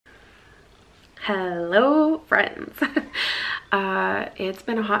Hello friends. It's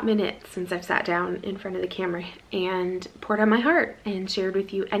been a hot minute since I've sat down in front of the camera and poured out my heart and shared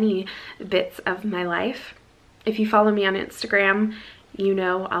with you any bits of my life. If you follow me on Instagram, you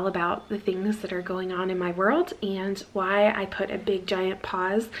know all about the things that are going on in my world and why I put a big giant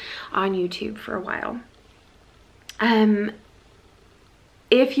pause on YouTube for a while.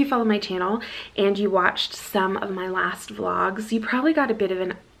 If you follow my channel and you watched some of my last vlogs, you probably got a bit of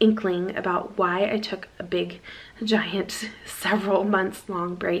an inkling about why I took a big, giant, several months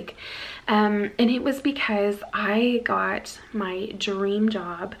long break. And it was because I got my dream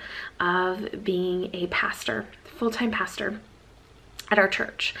job of being a pastor, full-time pastor at our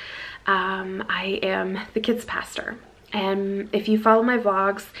church. I am the kids pastor. And if you follow my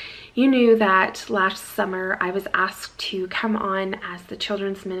vlogs, you knew that last summer I was asked to come on as the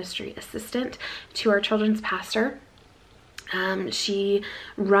children's ministry assistant to our children's pastor. She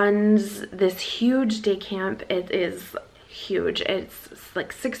runs this huge day camp. It is huge. It's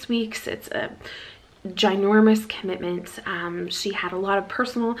like 6 weeks. It's a ginormous commitment. She had a lot of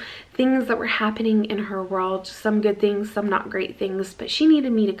personal things that were happening in her world, some good things, some not great things, but she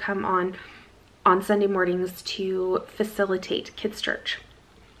needed me to come on Sunday mornings to facilitate kids church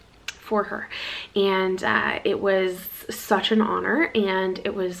for her. And it was such an honor and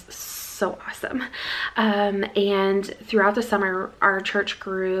it was so awesome. And throughout the summer, our church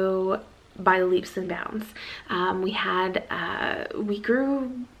grew by leaps and bounds. We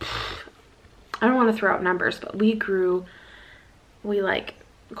grew, I don't want to throw out numbers, but we like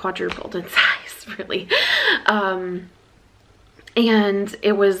quadrupled in size, really. And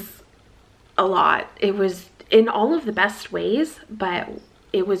it was a lot. It was in all of the best ways, but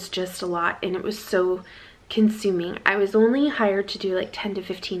it was just a lot and it was so consuming. I was only hired to do like 10 to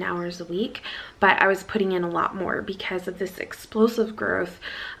 15 hours a week, but I was putting in a lot more because of this explosive growth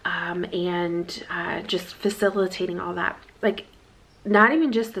and just facilitating all that. Like, not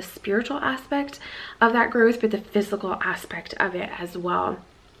even just the spiritual aspect of that growth, but the physical aspect of it as well.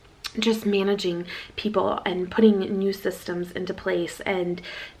 Just managing people and putting new systems into place and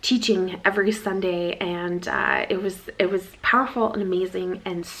teaching every Sunday, and it was powerful and amazing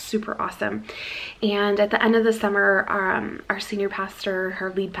and super awesome. And at the end of the summer, our senior pastor,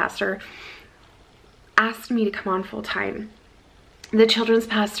 her lead pastor, asked me to come on full time. The children's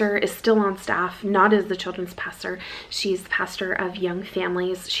pastor is still on staff, not as the children's pastor. She's the pastor of young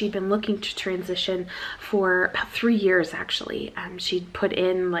families. She'd been looking to transition for about 3 years, actually. She'd put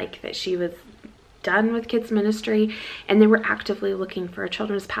in like that she was done with kids ministry and they were actively looking for a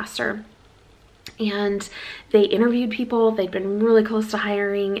children's pastor. And they interviewed people. They'd been really close to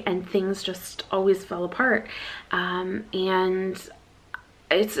hiring and things just always fell apart. And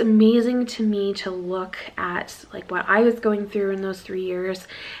it's amazing to me to look at like what I was going through in those 3 years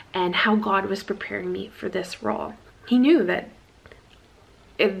and how God was preparing me for this role. He knew that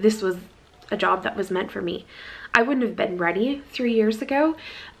if this was a job that was meant for me. I wouldn't have been ready 3 years ago,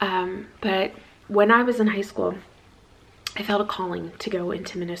 but when I was in high school, I felt a calling to go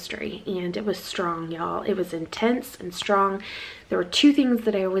into ministry, and it was strong, y'all. It was intense and strong. There were two things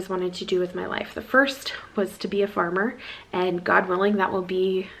that I always wanted to do with my life. The first was to be a farmer, and God willing, that will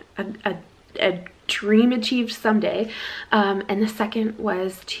be a dream achieved someday. And the second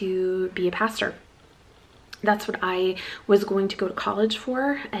was to be a pastor. That's what I was going to go to college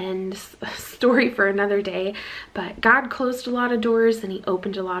for, and a story for another day. But God closed a lot of doors and he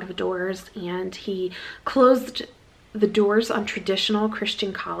opened a lot of doors, and he closed the doors on traditional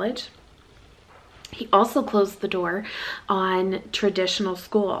Christian college. He also closed the door on traditional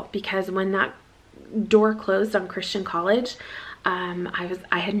school, because when that door closed on Christian college, I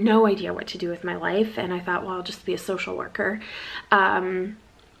had no idea what to do with my life, and I thought, well, I'll just be a social worker. God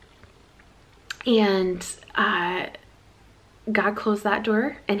closed that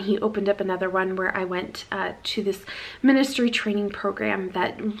door and he opened up another one where I went to this ministry training program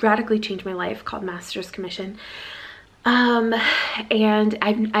that radically changed my life called Master's Commission. And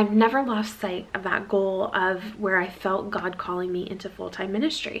I've never lost sight of that goal of where I felt God calling me into full-time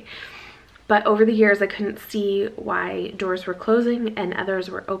ministry. But over the years, I couldn't see why doors were closing and others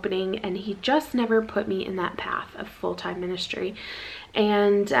were opening, and he just never put me in that path of full-time ministry.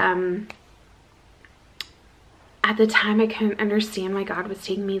 And at the time, I couldn't understand why God was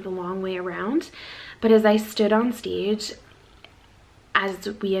taking me the long way around. But as I stood on stage, as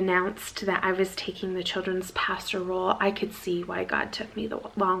we announced that I was taking the children's pastor role, I could see why God took me the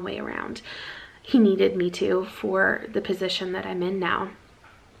long way around. He needed me to for the position that I'm in now.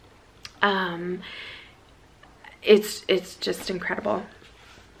 It's just incredible.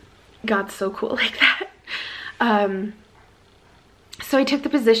 God's so cool like that. So I took the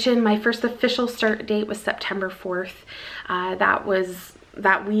position. My first official start date was September 4th.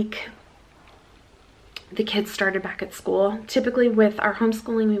 That week the kids started back at school. Typically with our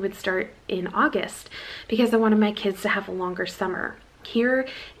homeschooling, we would start in August because I wanted my kids to have a longer summer. Here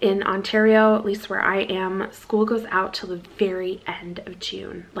in Ontario, at least where I am, school goes out till the very end of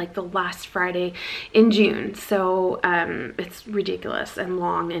June, like the last Friday in June. So it's ridiculous and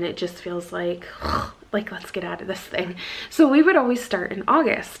long, and it just feels like let's get out of this thing. So we would always start in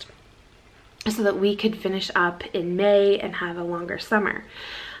August so that we could finish up in May and have a longer summer.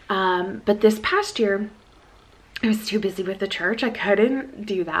 But this past year, I was too busy with the church. I couldn't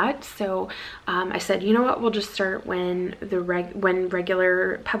do that. So I said, you know what, we'll just start when when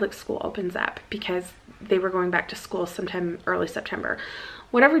regular public school opens up, because they were going back to school sometime early September.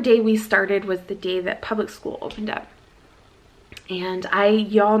 Whatever day we started was the day that public school opened up. And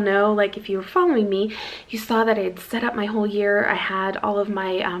y'all know, like if you were following me, you saw that I had set up my whole year. I had all of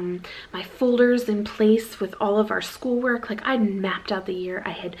my my folders in place with all of our schoolwork. Like I'd mapped out the year. I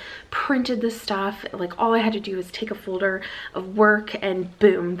had printed the stuff. Like all I had to do was take a folder of work and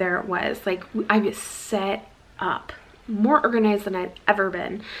boom, there it was. Like I was set up, more organized than I've ever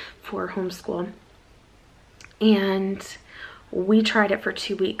been for homeschool. And we tried it for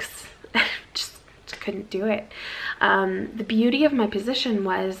 2 weeks. Just couldn't do it. The beauty of my position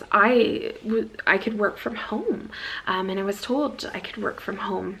was I could work from home, and I was told I could work from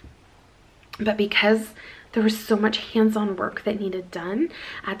home, but because there was so much hands-on work that needed done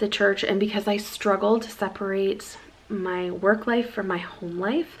at the church, and because I struggled to separate my work life from my home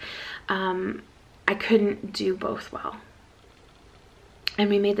life, I couldn't do both well. And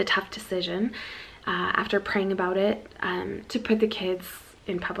we made the tough decision after praying about it to put the kids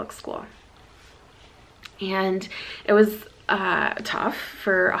in public school. And it was tough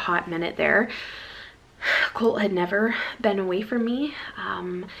for a hot minute there. Colt had never been away from me,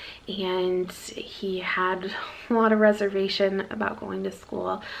 and he had a lot of reservation about going to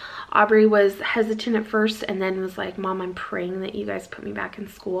school. Aubrey was hesitant at first and then was like, Mom, I'm praying that you guys put me back in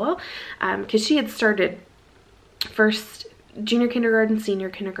school, because she had started first junior kindergarten, senior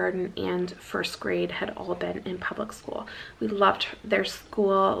kindergarten, and first grade had all been in public school. We loved their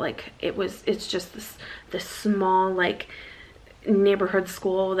school. Like it's just this small like neighborhood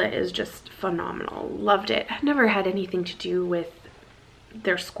school that is just phenomenal. Loved it. I've never had anything to do with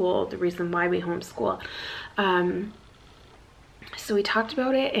their school, the reason why we homeschool. So we talked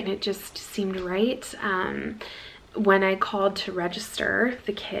about it and it just seemed right. When I called to register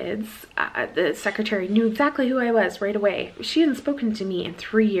the kids, the secretary knew exactly who I was right away. She hadn't spoken to me in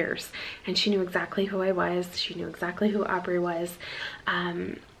 3 years, and she knew exactly who I was. She knew exactly who Aubrey was.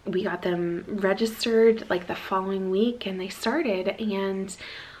 We got them registered like the following week, and they started, and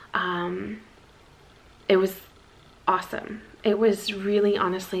it was awesome. It was really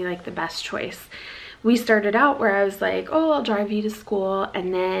honestly like the best choice. We started out where I was like, oh, I'll drive you to school,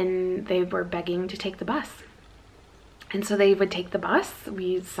 and then they were begging to take the bus. And so they would take the bus.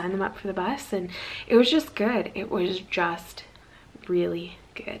 We signed them up for the bus, and it was just good. It was just really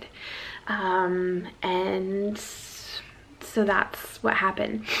good. And so that's what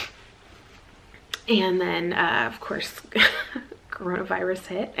happened. And then, of course, coronavirus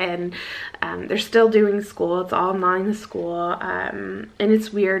hit, and they're still doing school. It's all online school. And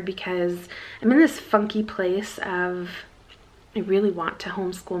it's weird because I'm in this funky place of I really want to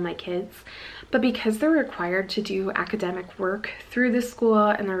homeschool my kids, but because they're required to do academic work through the school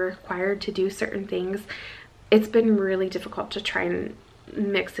and they're required to do certain things, it's been really difficult to try and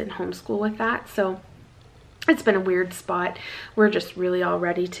mix in homeschool with that. So it's been a weird spot. We're just really all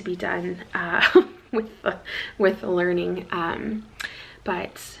ready to be done with the learning.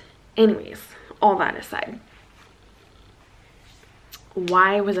 But anyways, all that aside,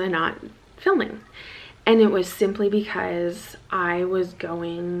 why was I not filming? And it was simply because I was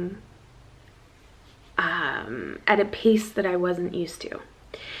going at a pace that I wasn't used to.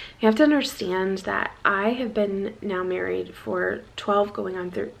 You have to understand that I have been now married for 12 going on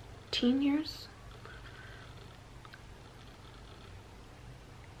 13 years.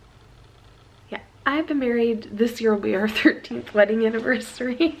 Yeah, I've been married. This year will be our 13th wedding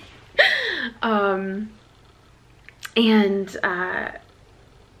anniversary.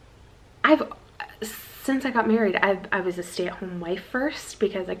 Since I got married, I was a stay-at-home wife first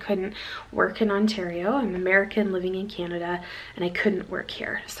because I couldn't work in Ontario. I'm American living in Canada, and I couldn't work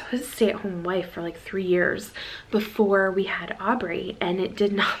here. So I was a stay-at-home wife for like 3 years before we had Aubrey, and it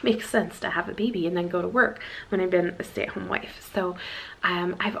did not make sense to have a baby and then go to work when I've been a stay-at-home wife. So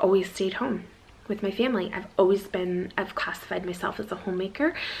I've always stayed home with my family. I've classified myself as a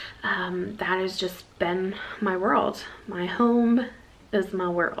homemaker. That has just been my world, my home, is my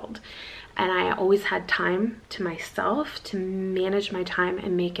world. And I always had time to myself to manage my time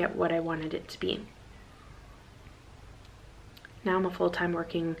and make it what I wanted it to be. Now I'm a full-time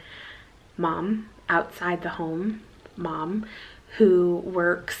working mom, outside the home mom, who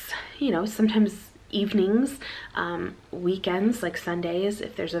works, you know, sometimes evenings, weekends, like Sundays,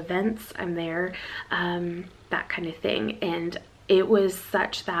 if there's events, I'm there, that kind of thing. And it was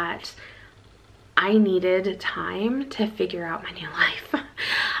such that I needed time to figure out my new life.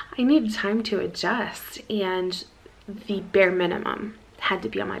 I needed time to adjust, and the bare minimum had to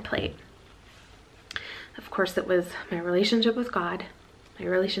be on my plate. Of course, it was my relationship with God, my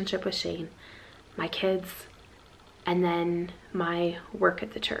relationship with Shane, my kids, and then my work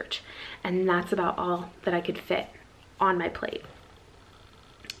at the church. And that's about all that I could fit on my plate.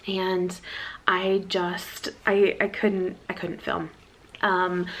 And I couldn't film.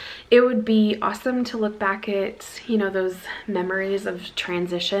 It would be awesome to look back at, you know, those memories of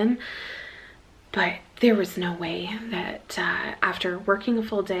transition, but there was no way that after working a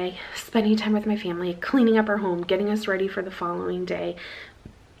full day, spending time with my family, cleaning up our home, getting us ready for the following day,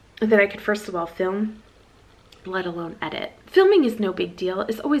 that I could first of all film, let alone edit. Filming is no big deal.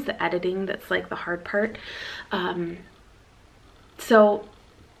 It's always the editing that's like the hard part. So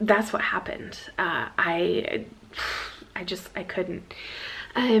that's what happened. I couldn't.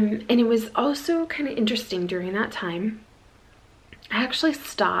 And it was also kind of interesting during that time. I actually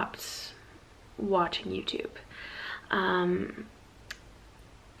stopped watching YouTube.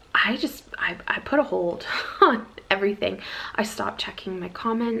 I put a hold on everything. I stopped checking my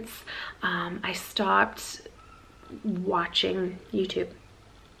comments. I stopped watching YouTube.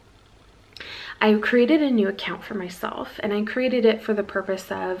 I created a new account for myself, and I created it for the purpose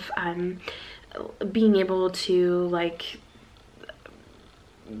of being able to like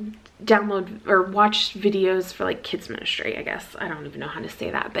download or watch videos for like kids ministry, I guess. I don't even know how to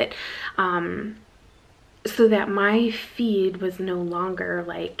say that, but so that my feed was no longer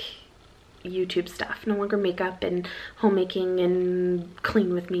like YouTube stuff, no longer makeup and homemaking and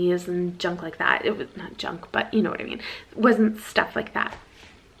clean with me's and junk like that. It was not junk, but you know what I mean. It wasn't stuff like that.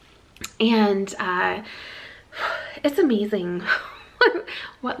 And it's amazing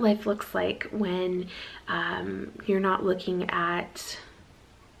what life looks like when you're not looking at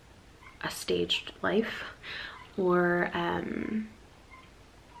a staged life, or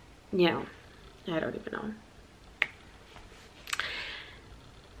you know, I don't even know.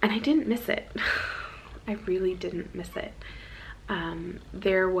 And I didn't miss it. I really didn't miss it.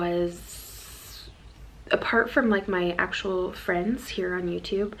 There was, apart from like my actual friends here on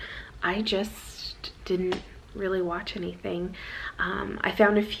YouTube, I just didn't really watch anything. I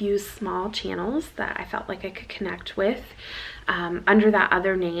found a few small channels that I felt like I could connect with under that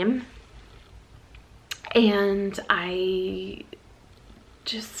other name, and I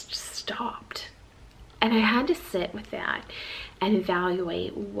just stopped. And I had to sit with that and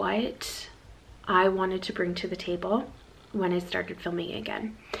evaluate what I wanted to bring to the table when I started filming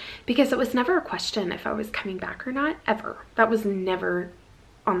again. Because it was never a question if I was coming back or not, ever. That was never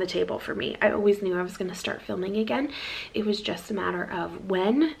on the table for me. I always knew I was going to start filming again. It was just a matter of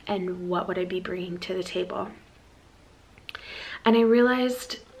when and what would I be bringing to the table. And I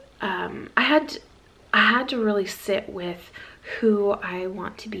realized I had to really sit with who I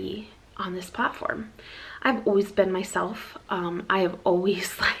want to be on this platform. I've always been myself. I have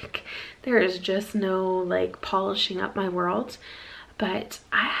always, like, there is just no like polishing up my world, but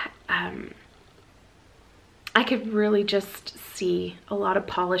I could really just see a lot of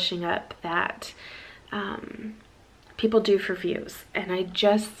polishing up that people do for views, and it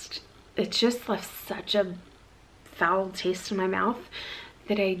just left such a foul taste in my mouth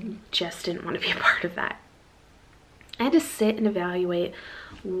that I just didn't want to be a part of that. I had to sit and evaluate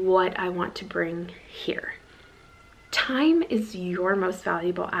what I want to bring here. Time is your most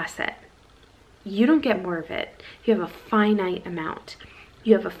valuable asset. You don't get more of it. You have a finite amount.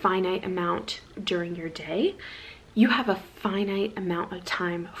 You have a finite amount during your day. You have a finite amount of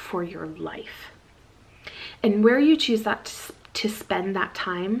time for your life. And where you choose to spend that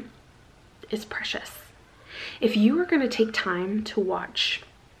time is precious. If you are going to take time to watch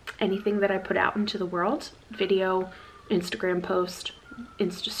anything that I put out into the world, video, Instagram post,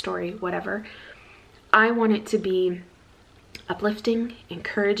 Insta story, whatever, I want it to be uplifting,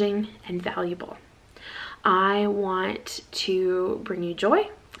 encouraging, and valuable. I want to bring you joy.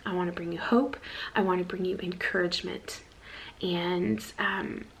 I want to bring you hope. I want to bring you encouragement. And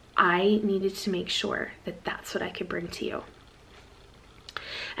I needed to make sure that that's what I could bring to you.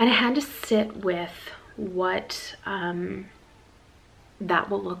 And I had to sit with what that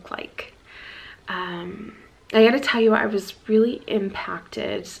will look like. I gotta tell you, I was really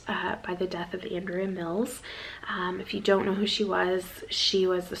impacted by the death of Andrea Mills. If you don't know who she was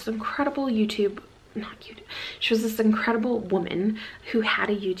this incredible she was this incredible woman who had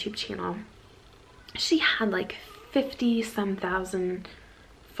a YouTube channel. She had like 50 some thousand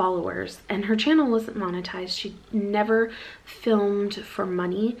followers, and her channel wasn't monetized. She never filmed for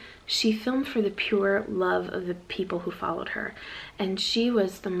money. She filmed for the pure love of the people who followed her, and she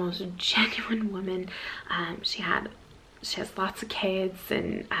was the most genuine woman. She has lots of kids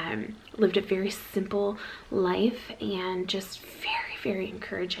and lived a very simple life, and just very, very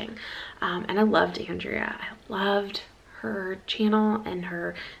encouraging. And I loved Andrea. I loved her channel and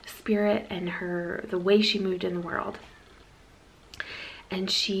her spirit and the way she moved in the world. And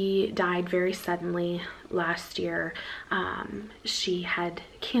she died very suddenly last year. She had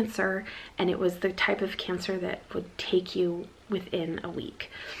cancer, and it was the type of cancer that would take you within a week.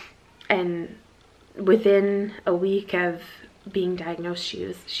 And within a week of being diagnosed,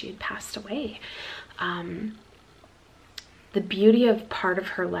 she had passed away. The beauty of part of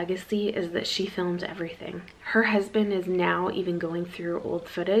her legacy is that she filmed everything. Her husband is now even going through old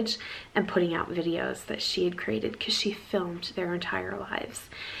footage and putting out videos that she had created because she filmed their entire lives.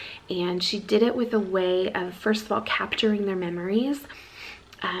 And she did it with a way of, first of all, capturing their memories,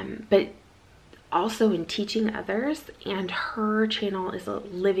 but also in teaching others. And her channel is a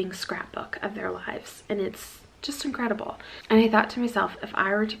living scrapbook of their lives, and it's just incredible. And I thought to myself, if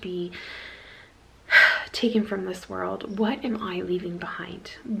I were to be taken from this world, what am I leaving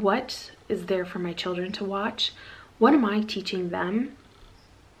behind? What is there for my children to watch? What am I teaching them?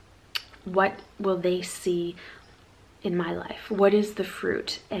 What will they see in my life? What is the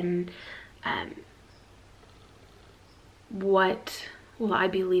fruit? And what will I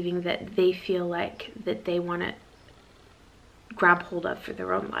be leaving that they feel like that they want to grab hold of for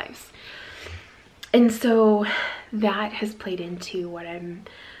their own lives? And so that has played into what I'm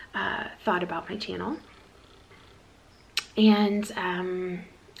thought about my channel. And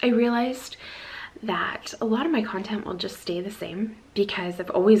I realized that a lot of my content will just stay the same because I've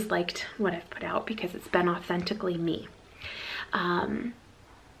always liked what I've put out because it's been authentically me.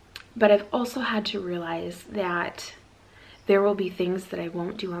 But I've also had to realize that there will be things that I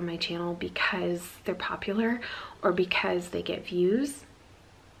won't do on my channel because they're popular or because they get views.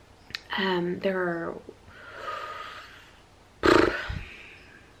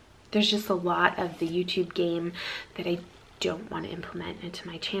 There's just a lot of the YouTube game that I don't want to implement into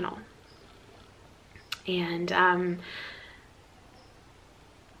my channel. And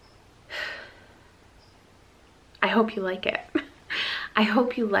I hope you like it. I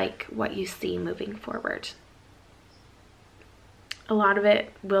hope you like what you see moving forward. A lot of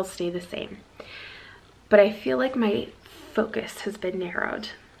it will stay the same, but I feel like my focus has been narrowed.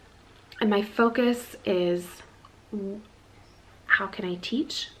 And my focus is, how can I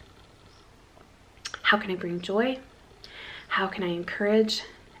teach? How can I bring joy? How can I encourage?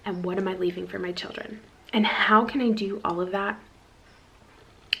 And what am I leaving for my children? And how can I do all of that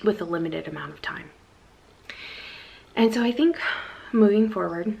with a limited amount of time? And so I think moving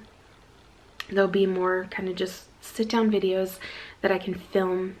forward, there'll be more kind of just sit down videos that I can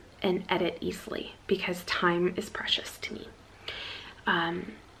film and edit easily because time is precious to me.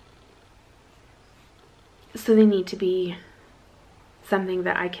 So they need to be something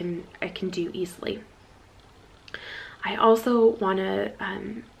that I can do easily. I also want to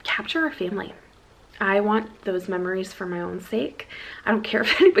capture our family. I want those memories for my own sake. I don't care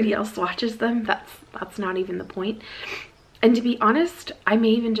if anybody else watches them. That's not even the point. And to be honest, I may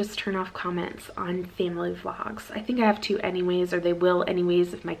even just turn off comments on family vlogs. I think I have to anyways, or they will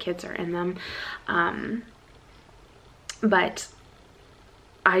anyways if my kids are in them. But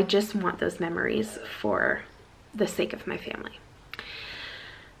I just want those memories for the sake of my family.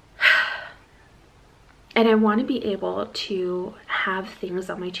 And I want to be able to have things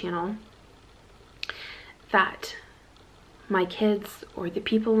on my channel that my kids or the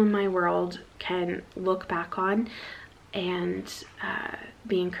people in my world can look back on and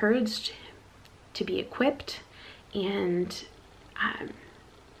be encouraged, to be equipped, and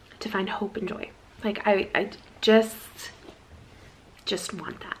to find hope and joy. Like I just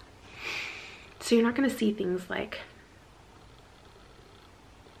want that. So you're not going to see things like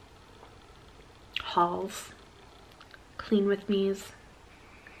hauls, clean with me's,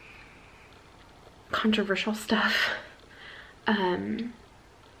 controversial stuff. And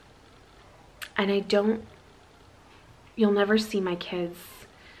you'll never see my kids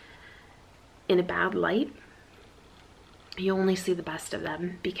in a bad light. You only see the best of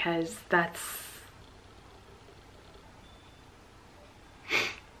them because I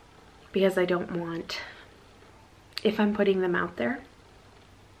don't want if I'm putting them out there,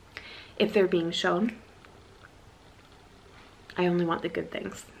 if they're being shown, I only want the good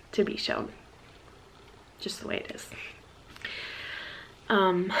things to be shown. Just the way it is.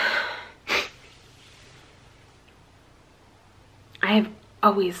 I have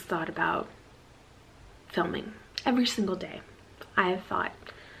always thought about filming every single day. I have thought,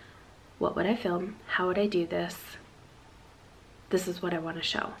 what would I film? How would I do this? This is what I want to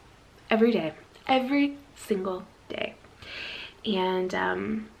show. Every day, every single day. And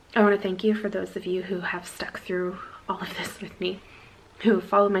I want to thank you for those of you who have stuck through all of this with me, who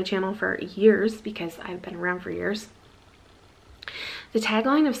followed my channel for years, because I've been around for years. The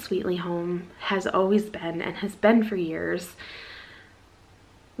tagline of SweetlyHome has always been, and has been for years,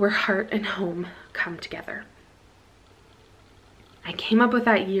 where heart and home come together. I came up with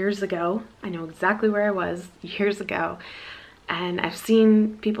that years ago. I know exactly where I was years ago. And I've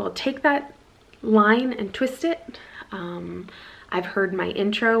seen people take that line and twist it. I've heard my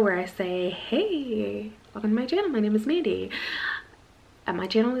intro where I say, hey, welcome to my channel. My name is Mandy. At my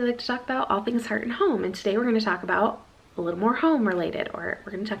channel, we like to talk about all things heart and home. And today we're going to talk about a little more home related, or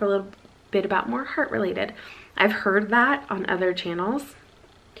we're going to talk a little bit about more heart related. I've heard that on other channels.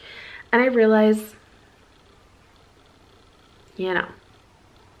 And I realize, you know,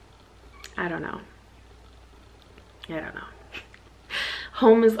 I don't know.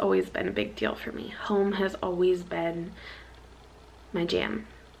 Home has always been a big deal for me. Home has always been my jam.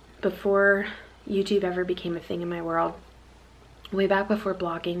 Before YouTube ever became a thing in my world, way back before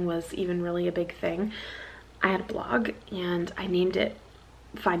blogging was even really a big thing, I had a blog and I named it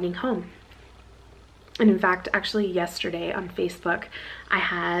Finding Home. And in fact, actually yesterday on Facebook, I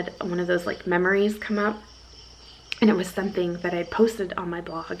had one of those like memories come up, and it was something that I posted on my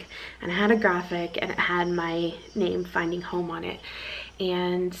blog, and I had a graphic and it had my name Finding Home on it.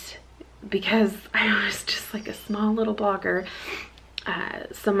 And because I was just like a small little blogger,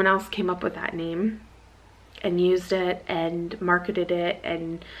 someone else came up with that name and used it and marketed it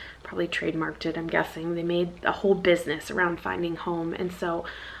and probably trademarked it, I'm guessing. They made a whole business around Finding Home. And so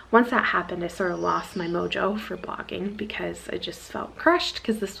once that happened, I sort of lost my mojo for blogging, because I just felt crushed,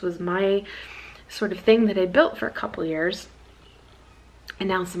 because this was my sort of thing that I built for a couple years. And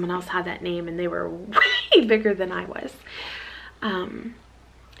now someone else had that name and they were way bigger than I was.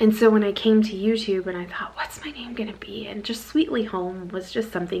 And so when I came to YouTube and I thought, what's my name gonna be? And just SweetlyHome was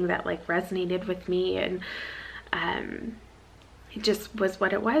just something that like resonated with me, and it just was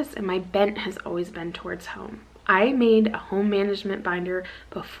what it was. And my bent has always been towards home. I made a home management binder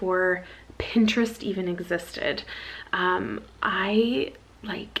before Pinterest even existed. I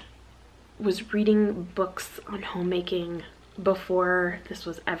like was reading books on homemaking before this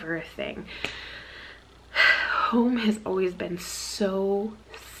was ever a thing. Home has always been so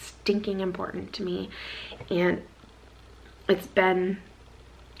stinking important to me, and it's been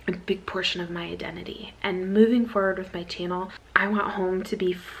a big portion of my identity. And moving forward with my channel, I want home to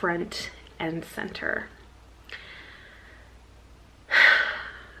be front and center.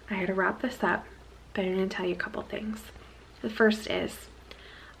 I had to wrap this up, but I'm going to tell you a couple things. The first is,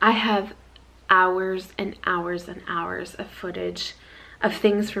 I have hours and hours and hours of footage of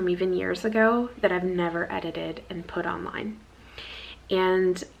things from even years ago that I've never edited and put online.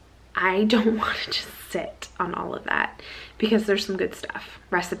 And I don't want to just sit on all of that, because there's some good stuff,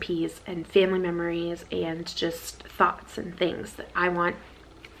 recipes and family memories and just thoughts and things that I want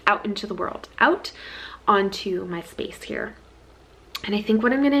out into the world, out onto my space here. And I think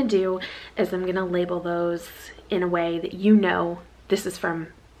what I'm gonna do is I'm gonna label those in a way that you know this is from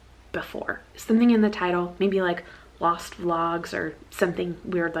before. Something in the title, maybe like lost vlogs or something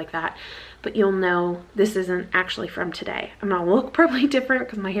weird like that, but you'll know this isn't actually from today. I'm gonna look probably different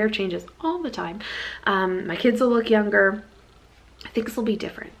because my hair changes all the time. My kids will look younger. Things will be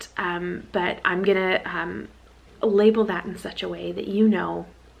different, but I'm gonna label that in such a way that you know,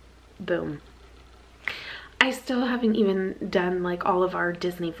 boom. I still haven't even done like all of our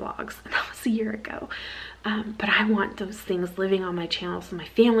Disney vlogs. That was a year ago. But I want those things living on my channel so my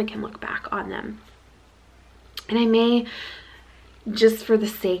family can look back on them. And I may, just for the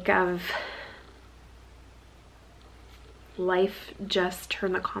sake of life, just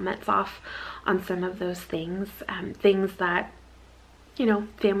turn the comments off on some of those things. Things that, you know,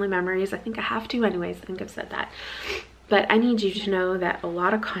 family memories. I think I have to anyways. I think I've said that. But I need you to know that a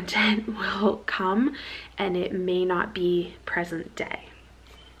lot of content will come and it may not be present day.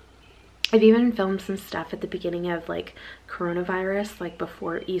 I've even filmed some stuff at the beginning of like coronavirus, like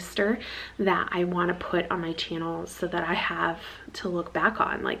before Easter, that I want to put on my channel so that I have to look back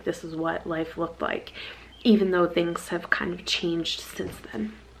on, like this is what life looked like, even though things have kind of changed since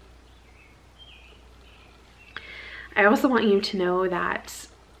then. I also want you to know that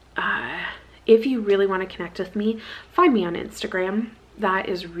if you really want to connect with me, find me on Instagram. That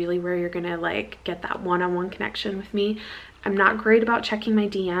is really where you're gonna like get that one-on-one connection with me. I'm not great about checking my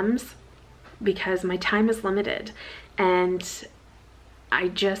DMs because my time is limited and I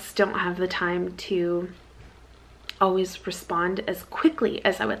just don't have the time to always respond as quickly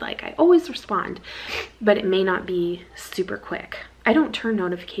as I would like. I always respond, but it may not be super quick. I don't turn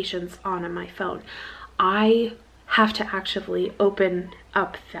notifications on my phone. I have to actively open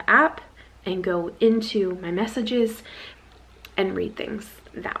up the app and go into my messages and read things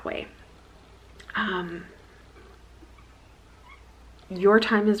that way. Your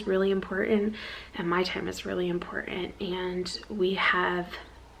time is really important and my time is really important, and we have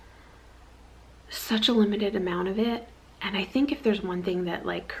such a limited amount of it. And I think if there's one thing that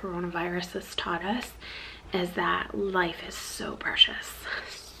like coronavirus has taught us is that life is so precious,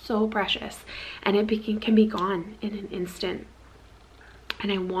 and it can be gone in an instant.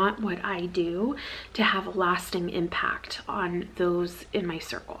 And I want what I do to have a lasting impact on those in my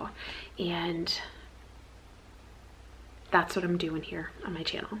circle. And that's what I'm doing here on my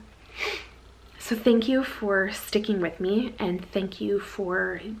channel. So thank you for sticking with me, and thank you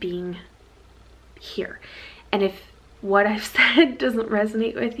for being here. And if what I've said doesn't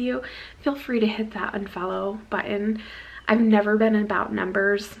resonate with you, feel free to hit that unfollow button. I've never been about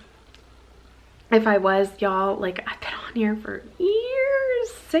numbers. If I was, y'all, like I've been on here for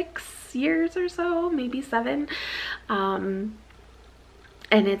years, 6 years or so, maybe 7.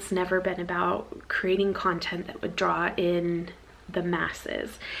 And it's never been about creating content that would draw in the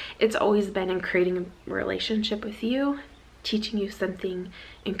masses. It's always been in creating a relationship with you, teaching you something,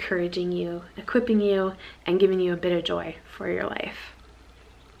 encouraging you, equipping you, and giving you a bit of joy for your life.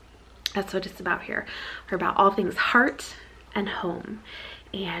 That's what it's about here. We're about all things heart and home.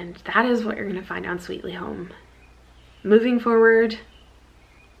 And that is what you're going to find on Sweetly Home. Moving forward,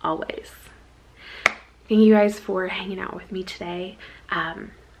 always. Thank you guys for hanging out with me today. I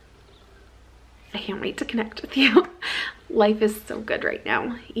can't wait to connect with you. Life is so good right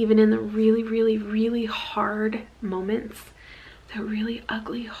now, even in the really, really, really hard moments, the really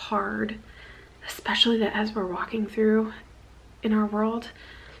ugly, hard, especially that as we're walking through in our world,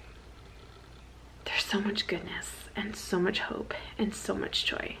 there's so much goodness and so much hope and so much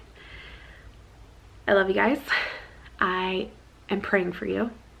joy. I love you guys. I am praying for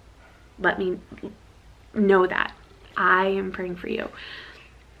you. Let me know that. I am praying for you.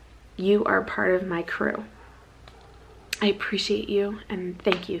 You are part of my crew. I appreciate you and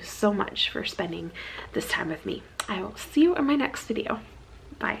thank you so much for spending this time with me. I will see you in my next video.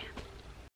 Bye.